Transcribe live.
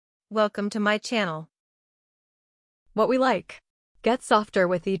Welcome to my channel. What we like. Get softer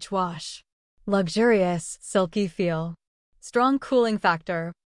with each wash. Luxurious, silky feel. Strong cooling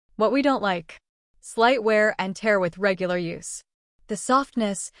factor. What we don't like. Slight wear and tear with regular use. The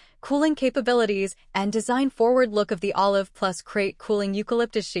softness, cooling capabilities, and design-forward look of the Olive Plus Crate Cooling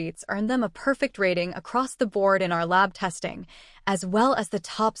Eucalyptus sheets earned them a perfect rating across the board in our lab testing, as well as the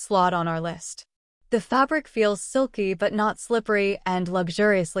top slot on our list. The fabric feels silky but not slippery and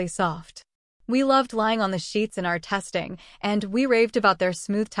luxuriously soft. We loved lying on the sheets in our testing, and we raved about their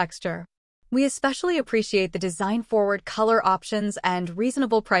smooth texture. We especially appreciate the design-forward color options and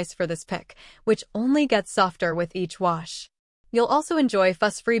reasonable price for this pick, which only gets softer with each wash. You'll also enjoy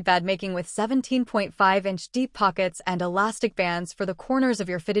fuss-free bed making with 17.5-inch deep pockets and elastic bands for the corners of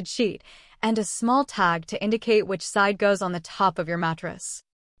your fitted sheet, and a small tag to indicate which side goes on the top of your mattress.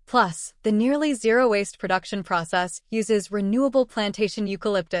 Plus, the nearly zero-waste production process uses renewable plantation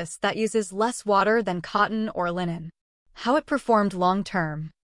eucalyptus that uses less water than cotton or linen. How it performed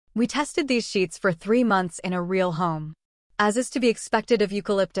long-term. We tested these sheets for 3 months in a real home. As is to be expected of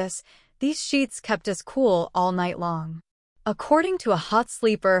eucalyptus, these sheets kept us cool all night long. According to a hot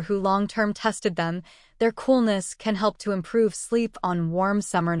sleeper who long-term tested them, their coolness can help to improve sleep on warm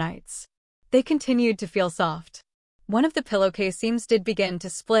summer nights. They continued to feel soft. One of the pillowcase seams did begin to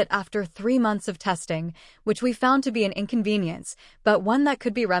split after 3 months of testing, which we found to be an inconvenience, but one that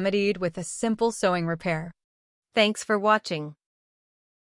could be remedied with a simple sewing repair. Thanks for watching.